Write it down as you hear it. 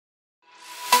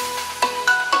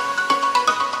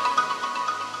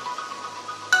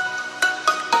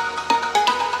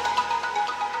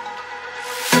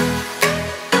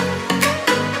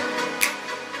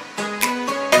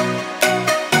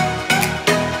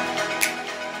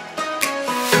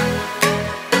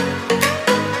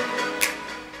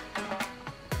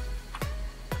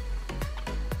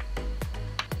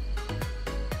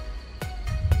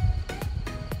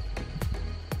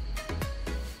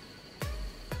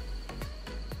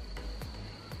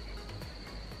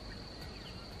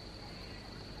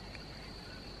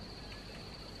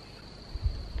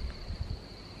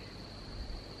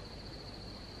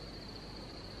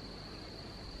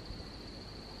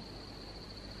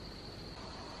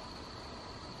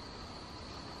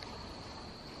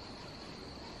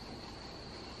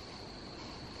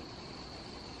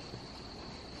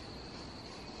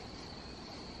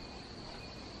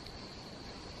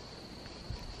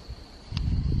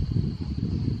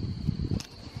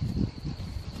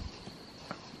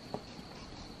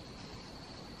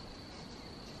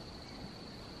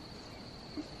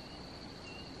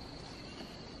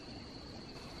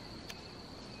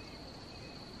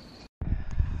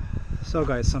So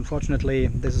guys, unfortunately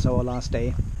this is our last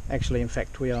day. Actually, in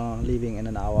fact, we are leaving in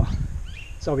an hour.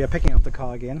 So we are packing up the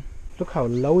car again. Look how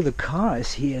low the car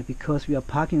is here, because we are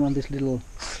parking on this little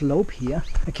slope here.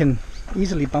 I can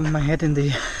easily bump my head in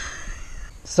the...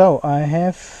 So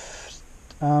I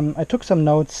took some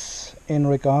notes in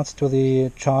regards to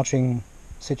the charging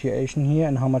situation here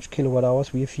and how much kilowatt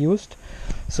hours we've used.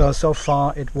 So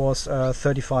far it was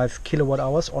 35 kilowatt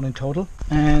hours all in total.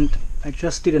 And I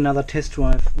just did another test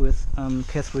drive with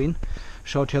Catherine.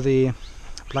 Showed her the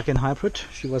plug-in hybrid.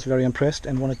 She was very impressed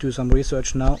and wanted to do some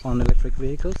research now on electric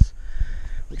vehicles,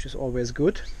 which is always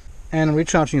good. And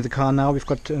recharging the car now. We've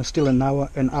got still an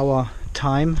hour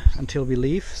time until we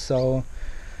leave, so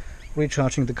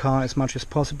recharging the car as much as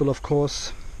possible, of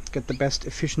course, get the best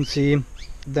efficiency.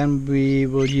 Then we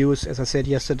will use, as I said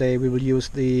yesterday, we will use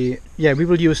the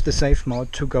safe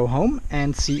mode to go home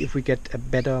and see if we get a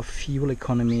better fuel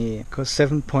economy, because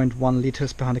 7.1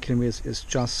 liters per 100 kilometers is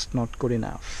just not good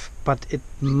enough. But it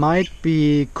might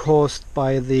be caused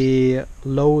by the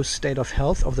low state of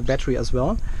health of the battery as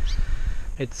well.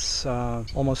 It's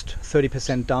almost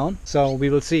 30% down, so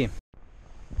we will see.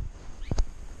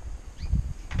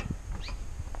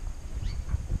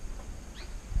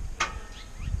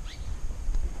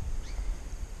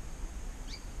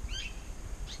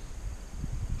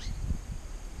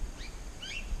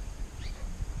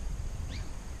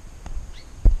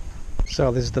 So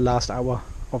this is the last hour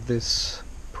of this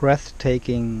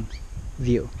breathtaking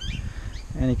view,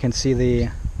 and you can see the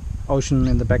ocean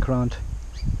in the background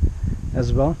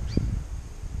as well.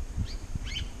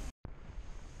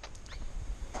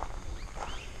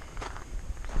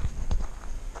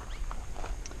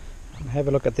 Have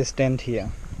a look at this dent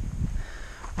here.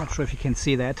 Not sure if you can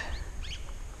see that.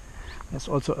 There's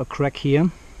also a crack here.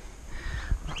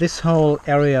 This whole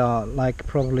area, like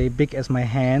probably big as my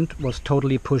hand, was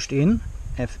totally pushed in.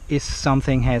 If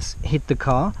something has hit the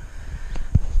car,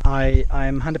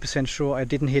 I'm 100% sure I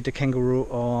didn't hit a kangaroo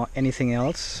or anything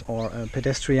else, or a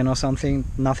pedestrian or something,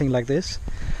 nothing like this.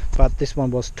 But this one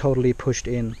was totally pushed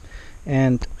in.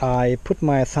 And I put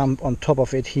my thumb on top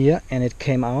of it here and it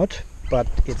came out, but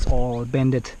it's all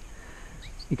bended.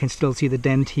 You can still see the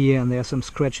dent here, and there are some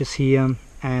scratches here,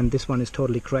 and this one is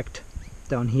totally cracked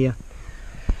down here.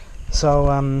 So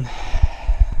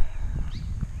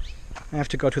I have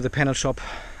to go to the panel shop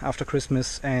after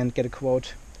Christmas and get a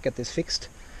quote, get this fixed.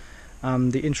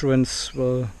 The insurance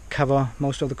will cover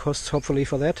most of the costs, hopefully,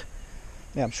 for that.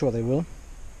 Yeah, I'm sure they will.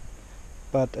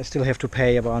 But I still have to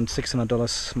pay around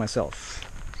 $600 myself.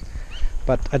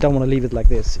 But I don't want to leave it like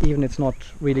this, even it's not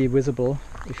really visible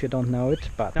if you don't know it.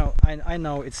 But no, I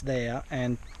know it's there,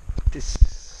 and this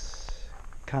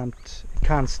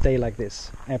can't stay like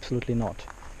this. Absolutely not.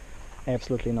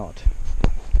 Absolutely not.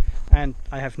 And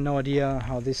I have no idea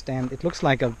how this dent, it looks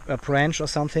like a branch or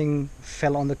something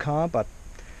fell on the car, but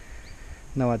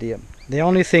no idea. The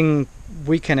only thing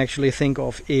we can actually think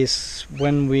of is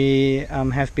when we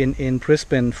have been in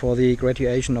Brisbane for the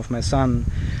graduation of my son.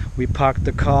 We parked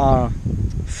the car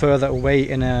further away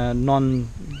in a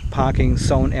non-parking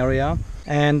zone area,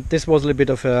 and this was a little bit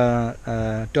of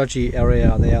a dodgy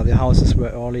area there. The houses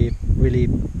were only really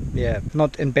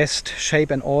not in best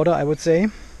shape and order, I would say,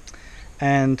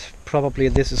 and probably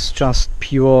this is just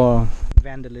pure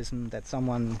vandalism, that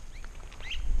someone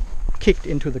kicked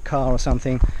into the car or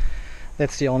something.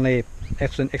 That's the only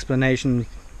explanation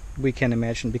we can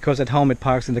imagine, because at home it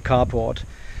parks in the carport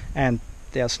and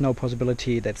there's no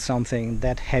possibility that something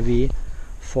that heavy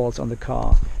falls on the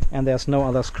car. And there's no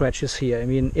other scratches here. I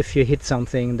mean, if you hit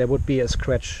something, there would be a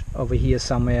scratch over here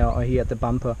somewhere, or here at the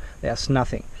bumper. There's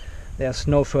nothing. There's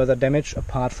no further damage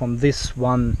apart from this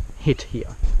one hit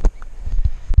here.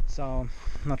 So,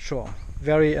 not sure.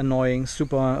 Very annoying,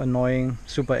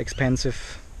 super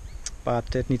expensive,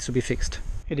 but it needs to be fixed.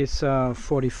 It is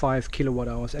 45 kilowatt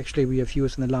hours. Actually, we have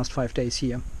used in the last 5 days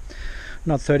here.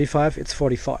 Not 35, it's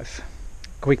 45.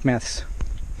 Quick maths.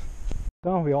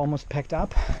 So we are almost packed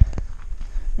up,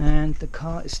 and the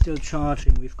car is still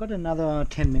charging. We've got another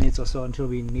 10 minutes or so until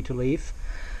we need to leave.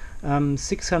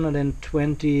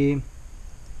 620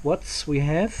 watts we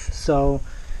have, so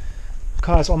the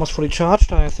car is almost fully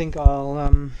charged. I think I'll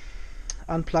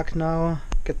unplug now,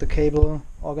 get the cable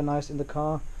organized in the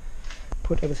car,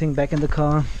 put everything back in the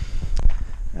car,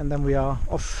 and then we are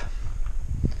off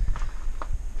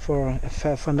for a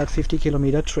 550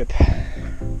 kilometer trip.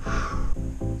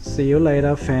 See you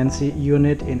later, fancy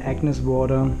unit in Agnes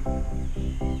Water.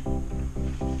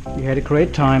 We had a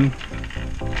great time.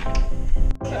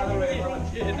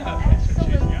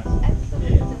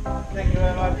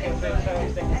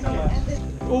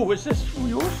 Oh, is this all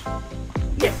yours?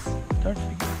 Yes. Don't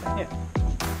forget that. Yeah.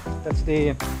 That's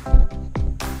the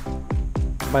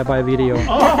bye-bye video.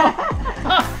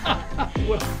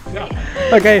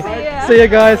 Okay, see you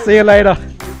guys, see you later.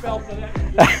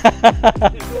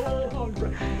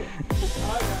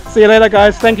 See you later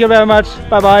guys, thank you very much,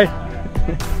 bye-bye.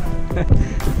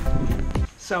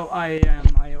 So I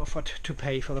offered to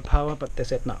pay for the power, but they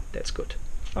said no, that's good.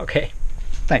 Okay,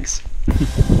 thanks. See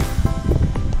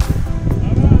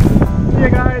you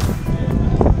guys.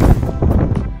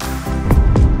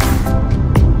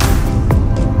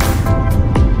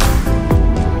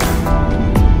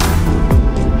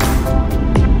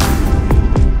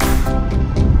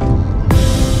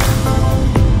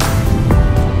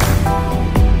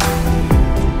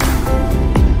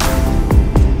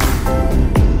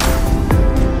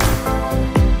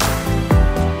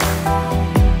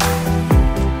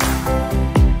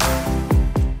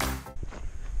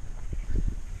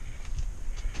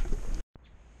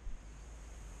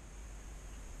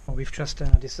 We've just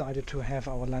decided to have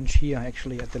our lunch here,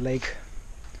 actually at the lake.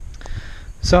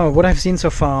 So what I've seen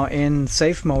so far in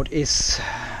safe mode is,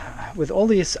 with all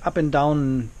these up and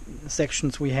down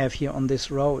sections we have here on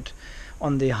this road,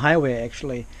 on the highway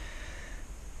actually,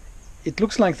 it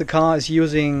looks like the car is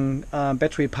using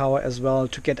battery power as well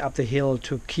to get up the hill,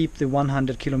 to keep the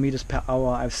 100 kilometers per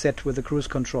hour I've set with the cruise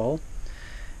control.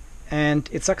 And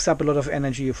it sucks up a lot of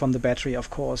energy from the battery, of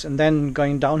course, and then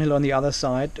going downhill on the other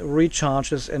side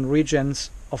recharges and regens,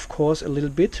 of course, a little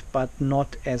bit, but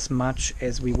not as much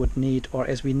as we would need, or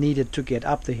as we needed to get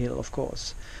up the hill, of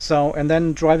course. So, and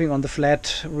then driving on the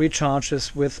flat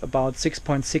recharges with about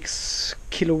 6.6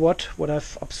 kilowatt, what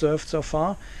I've observed so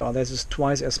far. So this is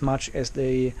twice as much as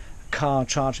the car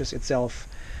charges itself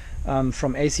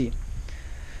from AC.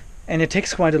 And it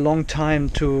takes quite a long time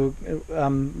to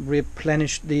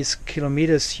replenish these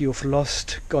kilometers you've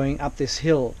lost going up this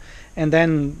hill. And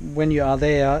then when you are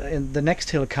there, the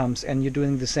next hill comes and you're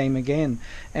doing the same again.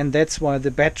 And that's why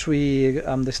the battery,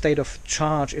 the state of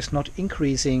charge is not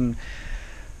increasing.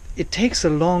 It takes a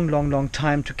long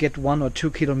time to get 1 or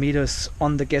 2 kilometers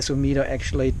on the gasometer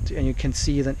actually, and you can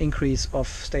see the increase of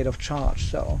state of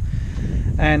charge. So,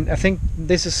 and I think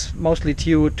this is mostly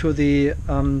due to the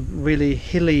really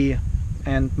hilly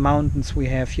and mountains we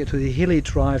have here, to the hilly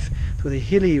drive, to the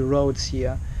hilly roads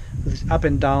here, it's up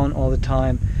and down all the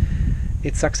time.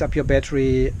 It sucks up your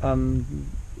battery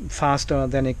faster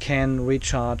than it can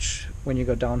recharge when you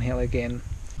go downhill again.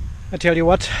 I tell you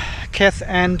what, Kath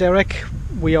and Derek,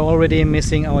 we are already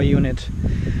missing our unit.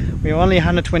 We are only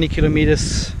 120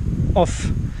 kilometers off,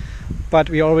 but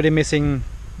we are already missing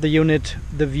the unit,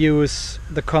 the views,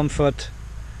 the comfort,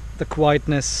 the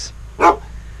quietness.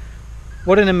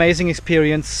 What an amazing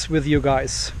experience with you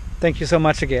guys. Thank you so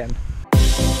much again.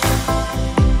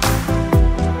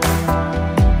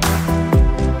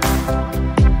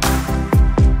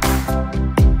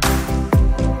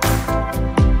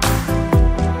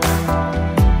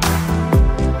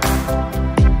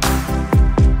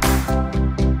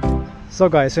 So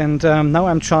guys, and now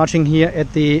I'm charging here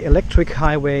at the electric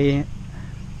highway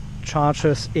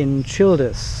chargers in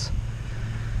Childers.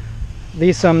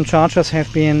 These chargers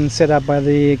have been set up by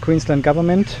the Queensland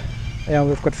government.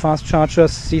 We've got fast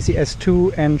chargers,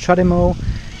 CCS2 and CHAdeMO,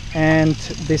 and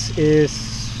this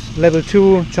is level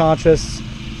 2 chargers,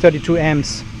 32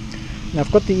 amps. And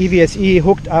I've got the EVSE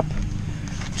hooked up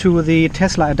to the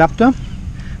Tesla adapter,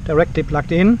 directly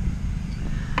plugged in.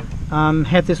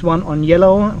 Had this one on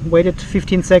yellow, waited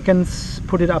 15 seconds,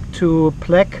 put it up to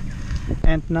black,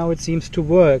 and now it seems to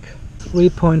work.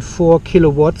 3.4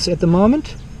 kilowatts at the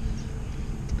moment.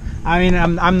 I mean,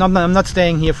 I'm not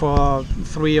staying here for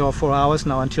 3 or 4 hours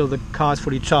now until the car is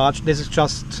fully charged. This is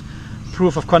just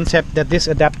proof of concept that this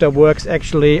adapter works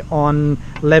actually on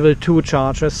level 2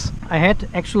 chargers. I had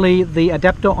actually the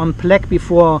adapter on black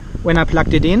before when I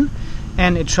plugged it in,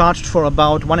 and it charged for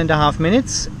about 1.5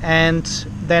 minutes, and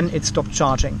then it stopped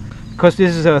charging. Because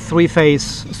this is a 3-phase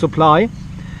supply,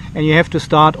 and you have to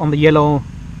start on the yellow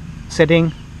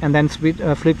setting and then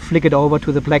flick it over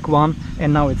to the black one,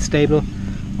 and now it's stable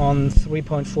on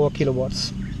 3.4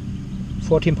 kilowatts,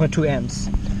 14.2 amps.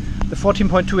 The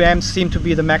 14.2 amps seem to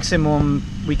be the maximum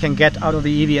we can get out of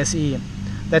the EVSE.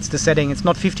 That's the setting. It's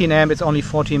not 15 amp, it's only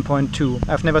 14.2.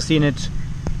 I've never seen it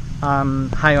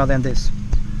higher than this.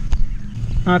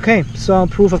 Okay, so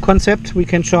proof of concept, we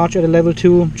can charge at a level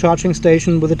 2 charging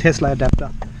station with a Tesla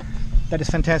adapter. That is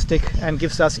fantastic and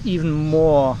gives us even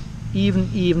more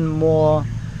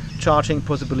charging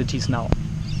possibilities now.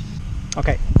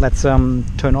 Okay, let's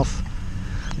turn off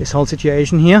this whole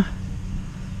situation here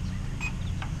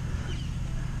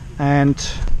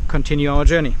and continue our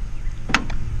journey.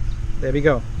 There we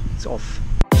go, it's off.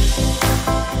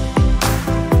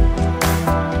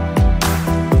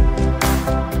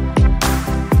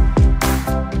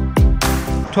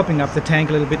 topping up the tank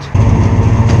a little bit.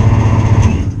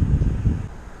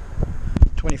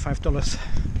 $25,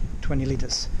 20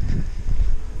 liters.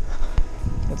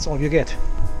 That's all you get.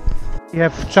 We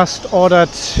have just ordered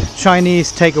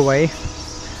Chinese takeaway,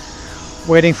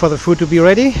 waiting for the food to be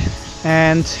ready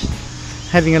and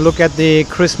having a look at the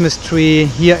Christmas tree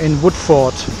here in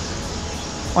Woodford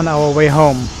on our way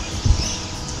home.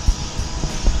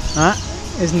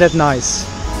 Isn't that nice?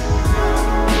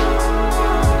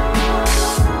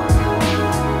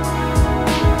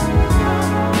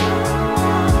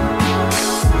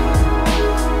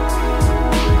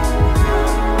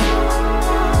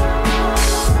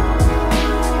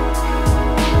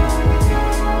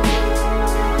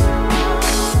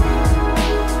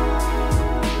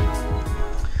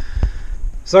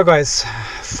 So guys,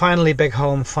 finally back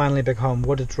home,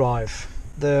 what a drive.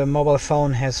 The mobile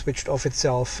phone has switched off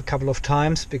itself a couple of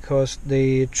times because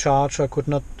the charger could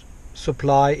not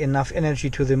supply enough energy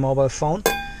to the mobile phone.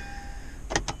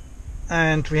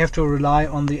 And we have to rely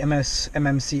on the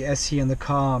MMCS here in the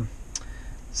car.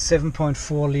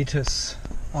 7.4 liters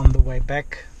on the way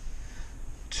back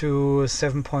to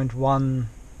 7.1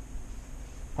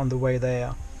 on the way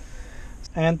there.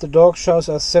 And the dog shows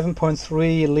us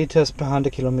 7.3 liters per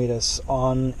 100 kilometers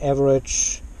on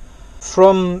average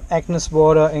from Agnes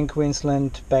Water in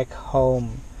Queensland back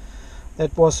home.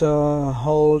 That was a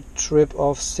whole trip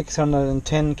of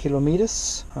 610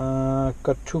 kilometers. Got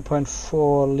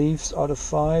 2.4 leaves out of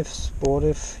 5,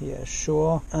 sportive, yeah,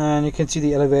 sure. And you can see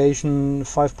the elevation,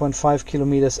 5.5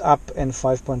 kilometers up and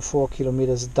 5.4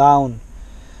 kilometers down.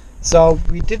 So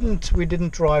we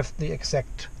didn't drive the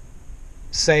exact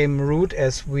same route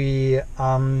as we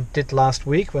did last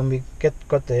week when we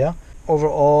got there.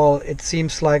 Overall, it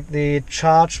seems like the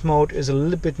charge mode is a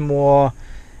little bit more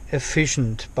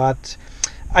efficient, but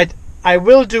I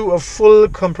will do a full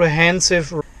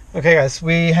comprehensive. Okay guys,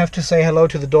 we have to say hello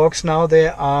to the dogs now. They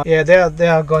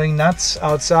are going nuts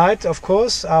outside, of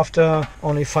course, after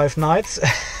only 5 nights.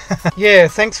 Yeah,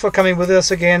 thanks for coming with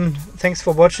us again. Thanks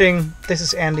for watching. This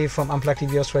is Andy from Unplugged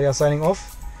TV Australia signing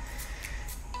off.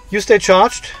 You stay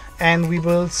charged, and we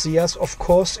will see us, of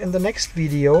course, in the next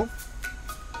video,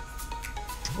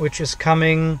 which is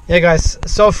coming. Yeah guys,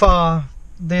 so far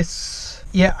this,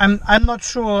 yeah, I'm not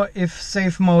sure if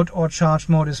safe mode or charge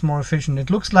mode is more efficient. It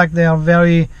looks like they are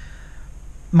very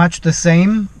much the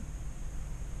same.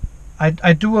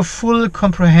 I do a full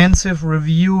comprehensive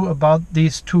review about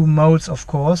these two modes, of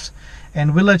course,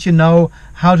 and will let you know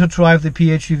how to drive the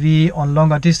PHEV on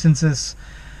longer distances.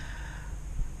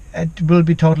 It will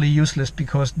be totally useless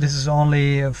because this is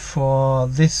only for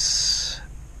this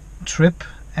trip,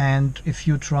 and if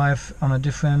you drive on a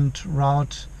different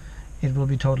route it will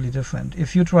be totally different.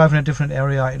 If you drive in a different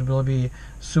area it will be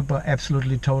super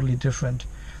absolutely totally different.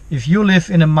 If you live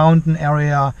in a mountain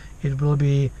area it will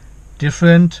be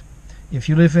different. If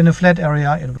you live in a flat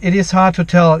area it is hard to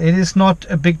tell. It is not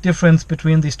a big difference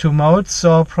between these two modes,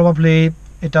 so probably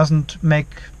it doesn't make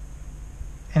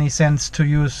any sense to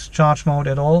use charge mode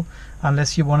at all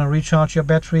unless you want to recharge your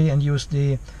battery and use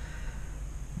the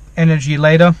energy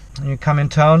later when you come in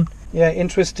town. Yeah,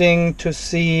 interesting to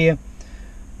see.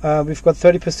 We've got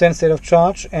 30% state of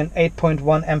charge and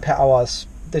 8.1 ampere hours.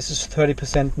 This is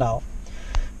 30% now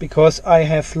because I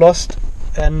have lost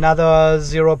another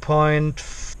 0.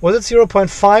 Was it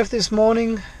 0.5 this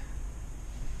morning?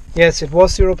 Yes, it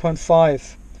was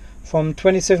 0.5 from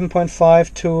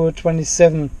 27.5 to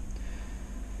 27.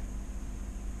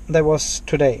 That was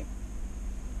today,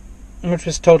 which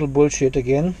is total bullshit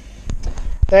again.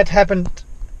 That happened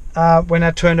when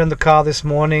I turned on the car this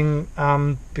morning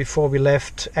before we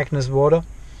left Agnes Water.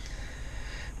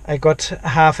 I got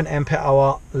half an ampere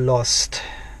hour lost.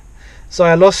 So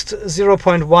I lost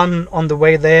 0.1 on the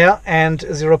way there and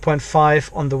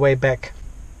 0.5 on the way back.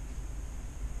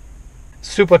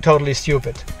 Super totally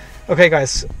stupid. Okay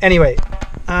guys, anyway,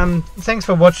 thanks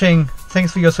for watching.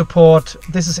 Thanks for your support.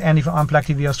 This is Andy from Unplugged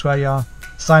TV Australia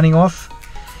signing off.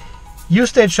 You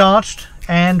stay charged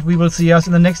and we will see us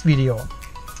in the next video.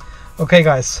 Okay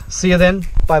guys, see you then.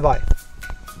 Bye bye.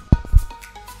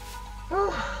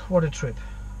 Oh, what a trip.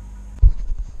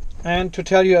 And to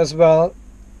tell you as well,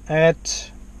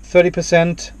 at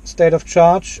 30% state of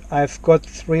charge I've got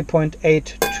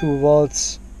 3.82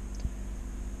 volts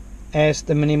as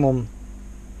the minimum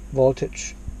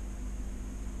voltage.